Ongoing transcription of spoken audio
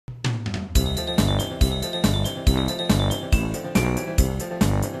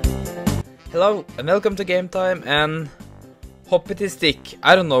Hello and welcome to Game Time and Hoppity Stick.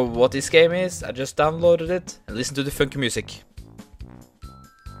 I don't know what this game is, I just downloaded it and listened to the funky music.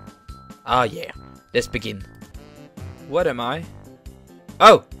 Ah yeah, let's begin. What am I?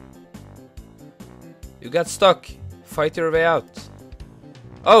 Oh! You got stuck. Fight your way out.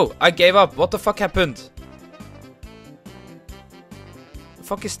 Oh, I gave up. What the fuck happened? The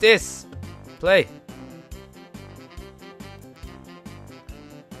fuck is this? Play.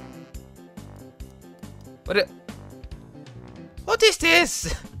 What is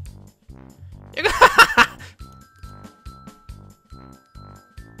this? What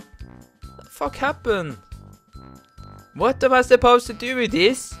the fuck happened? What am I supposed to do with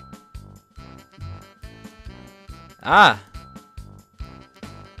this? Ah.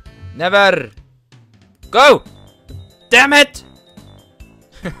 Never. Go! Damn it!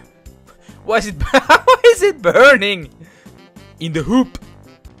 Why is it why is it burning? In the hoop.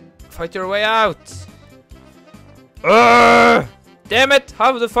 Fight your way out. Damn it!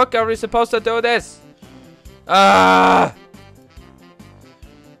 How the fuck are we supposed to do this? Damn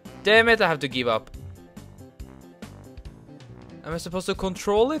it, I have to give up. Am I supposed to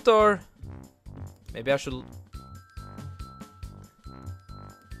control it or maybe I should?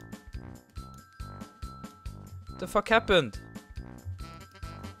 The fuck happened?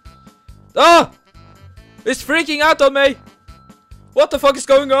 Ah! It's freaking out on me! What the fuck is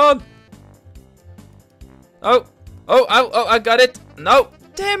going on? Oh, I got it. No,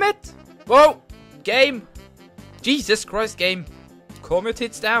 damn it. Whoa, game. Jesus Christ, game. Calm your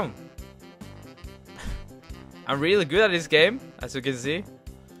tits down. I'm really good at this game, as you can see.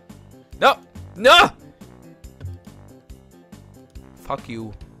 No, no. Fuck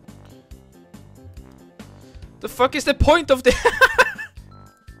you. The fuck is the point of the?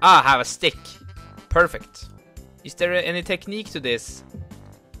 I have a stick. Perfect. Is there any technique to this?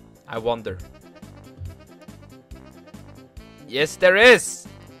 I wonder. Yes, there is.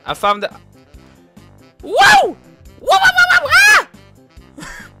 I found the. Whoa! Whoa! Ah!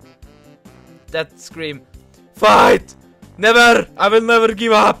 That scream. Fight! Never! I will never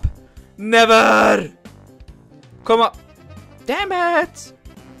give up. Never! Come on! Damn it!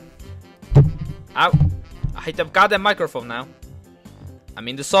 Ow! I hit the goddamn microphone now. I'm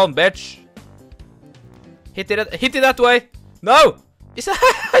in the zone, bitch. Hit it that way. No! Is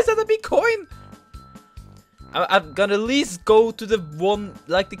that a big coin? I'm gonna at least go to the one,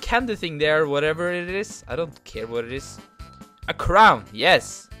 like the candy thing there, whatever it is. I don't care what it is. A crown,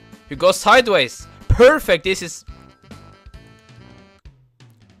 yes. You go sideways. Perfect, this is...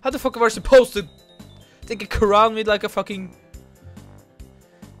 How the fuck am I supposed to take a crown with like a fucking...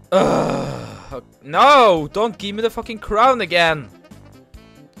 No, don't give me the fucking crown again.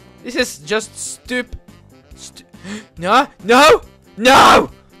 This is just stupid. No, no, no!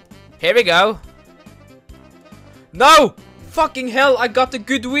 Here we go. No! Fucking hell, I got the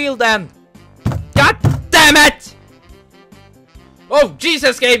good wheel then! God damn it! Oh,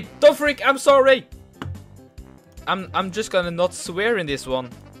 Jesus game! Don't freak, I'm sorry! I'm just gonna not swear in this one.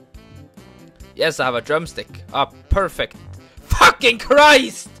 Yes, I have a drumstick. Ah, perfect. Fucking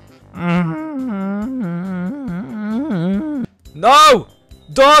Christ! No!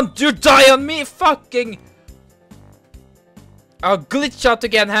 Don't you die on me, fucking... I'll glitch out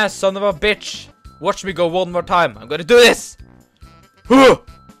again, son of a bitch! Watch me go one more time. I'm gonna do this.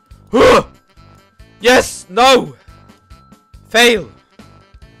 Yes. No. Fail.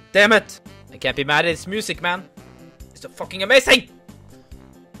 Damn it. I can't be mad at this music, man. It's so fucking amazing.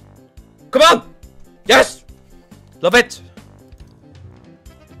 Come on. Yes. Love it.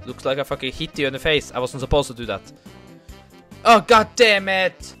 Looks like I fucking hit you in the face. I wasn't supposed to do that. Oh, god damn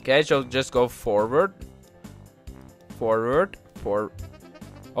it. Okay, so just go forward. Forward.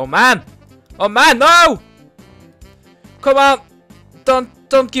 Oh, man. Oh man, no! Come on!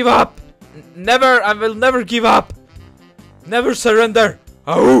 Don't give up! Never, I will never give up! Never surrender!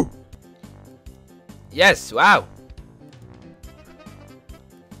 Oh! Yes, wow!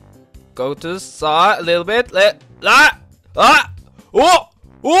 Go to the side a little bit.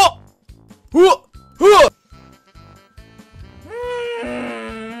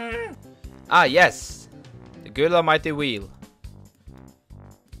 Ah, yes! The good almighty wheel.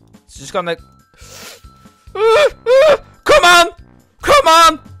 It's just gonna... Come on! Come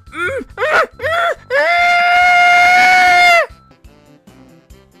on!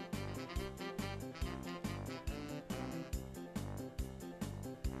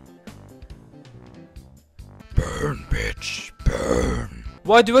 Burn, bitch, burn.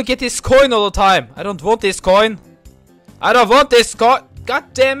 Why do I get this coin all the time? I don't want this coin. I don't want this coin.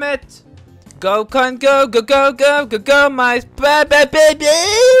 God damn it. Go, coin, go, go, go, go, go, go, my baby.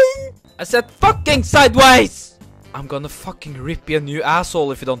 I said fucking sideways! I'm gonna fucking rip you a new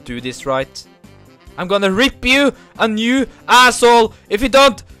asshole if you don't do this right. I'm gonna rip you a new asshole if you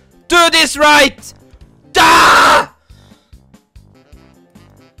don't do this right! Ah!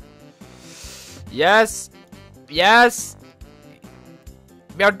 Yes. Yes.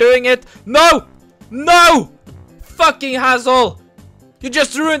 We are doing it. No! No! Fucking asshole! You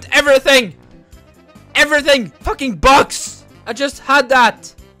just ruined everything! Everything! Fucking box! I just had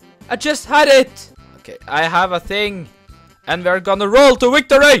that! I just had it! Okay, I have a thing. And we're gonna roll to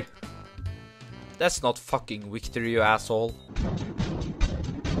victory! That's not fucking victory, you asshole.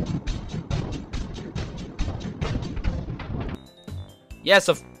 Yes,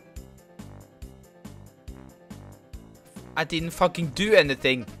 I didn't fucking do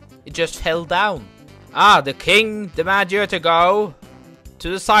anything. It just fell down. Ah, the king demands you to go to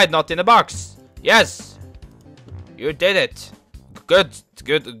the side, not in the box. Yes. You did it. Good.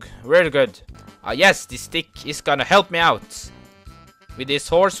 Good. Very good. Ah, yes, this stick is gonna help me out. With this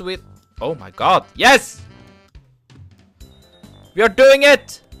horse with... Oh my god. Yes! We are doing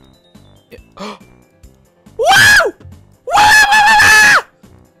it! Wow! Wow!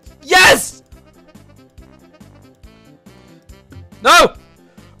 Yes! No!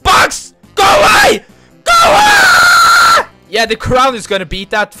 Box! Go away! Go away! Yeah, the crowd is gonna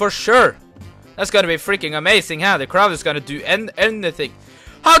beat that for sure. That's gonna be freaking amazing, huh? The crowd is gonna do anything.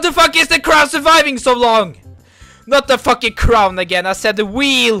 How the fuck is the crowd surviving so long? Not the fucking crown again. I said the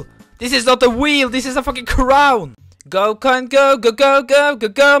wheel. This is not the wheel. This is a fucking crown. Go, con, go, go, go, go, go,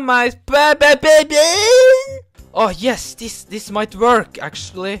 go, my baby. Oh yes, this might work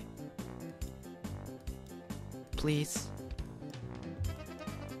actually. Please.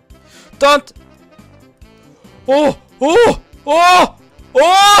 Don't. Oh, oh, oh,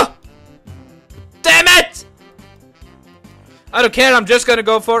 oh! Damn it! I don't care. I'm just gonna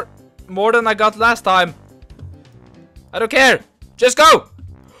go for more than I got last time. I don't care. Just go.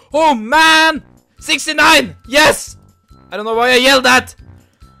 Oh man! 69! Yes! I don't know why I yelled that.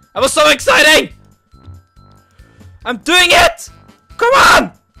 I was so exciting! I'm doing it! Come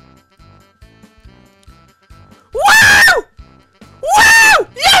on! Wow! Wow!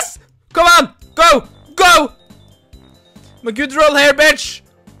 Yes! Come on! Go! Go! I'm a good roll here, bitch!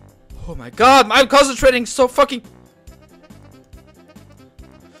 Oh my god, I'm concentrating so fucking...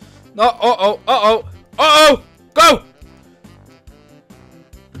 No, uh-oh, uh-oh, uh-oh! Go!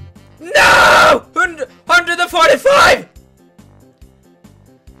 No! 145!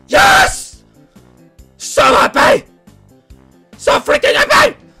 Yes! So happy! So freaking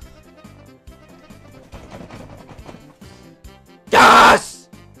happy! Yes!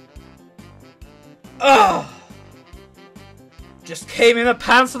 Oh! Just came in my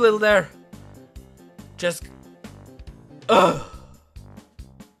pants a little there. Just... Ugh.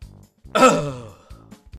 Ugh.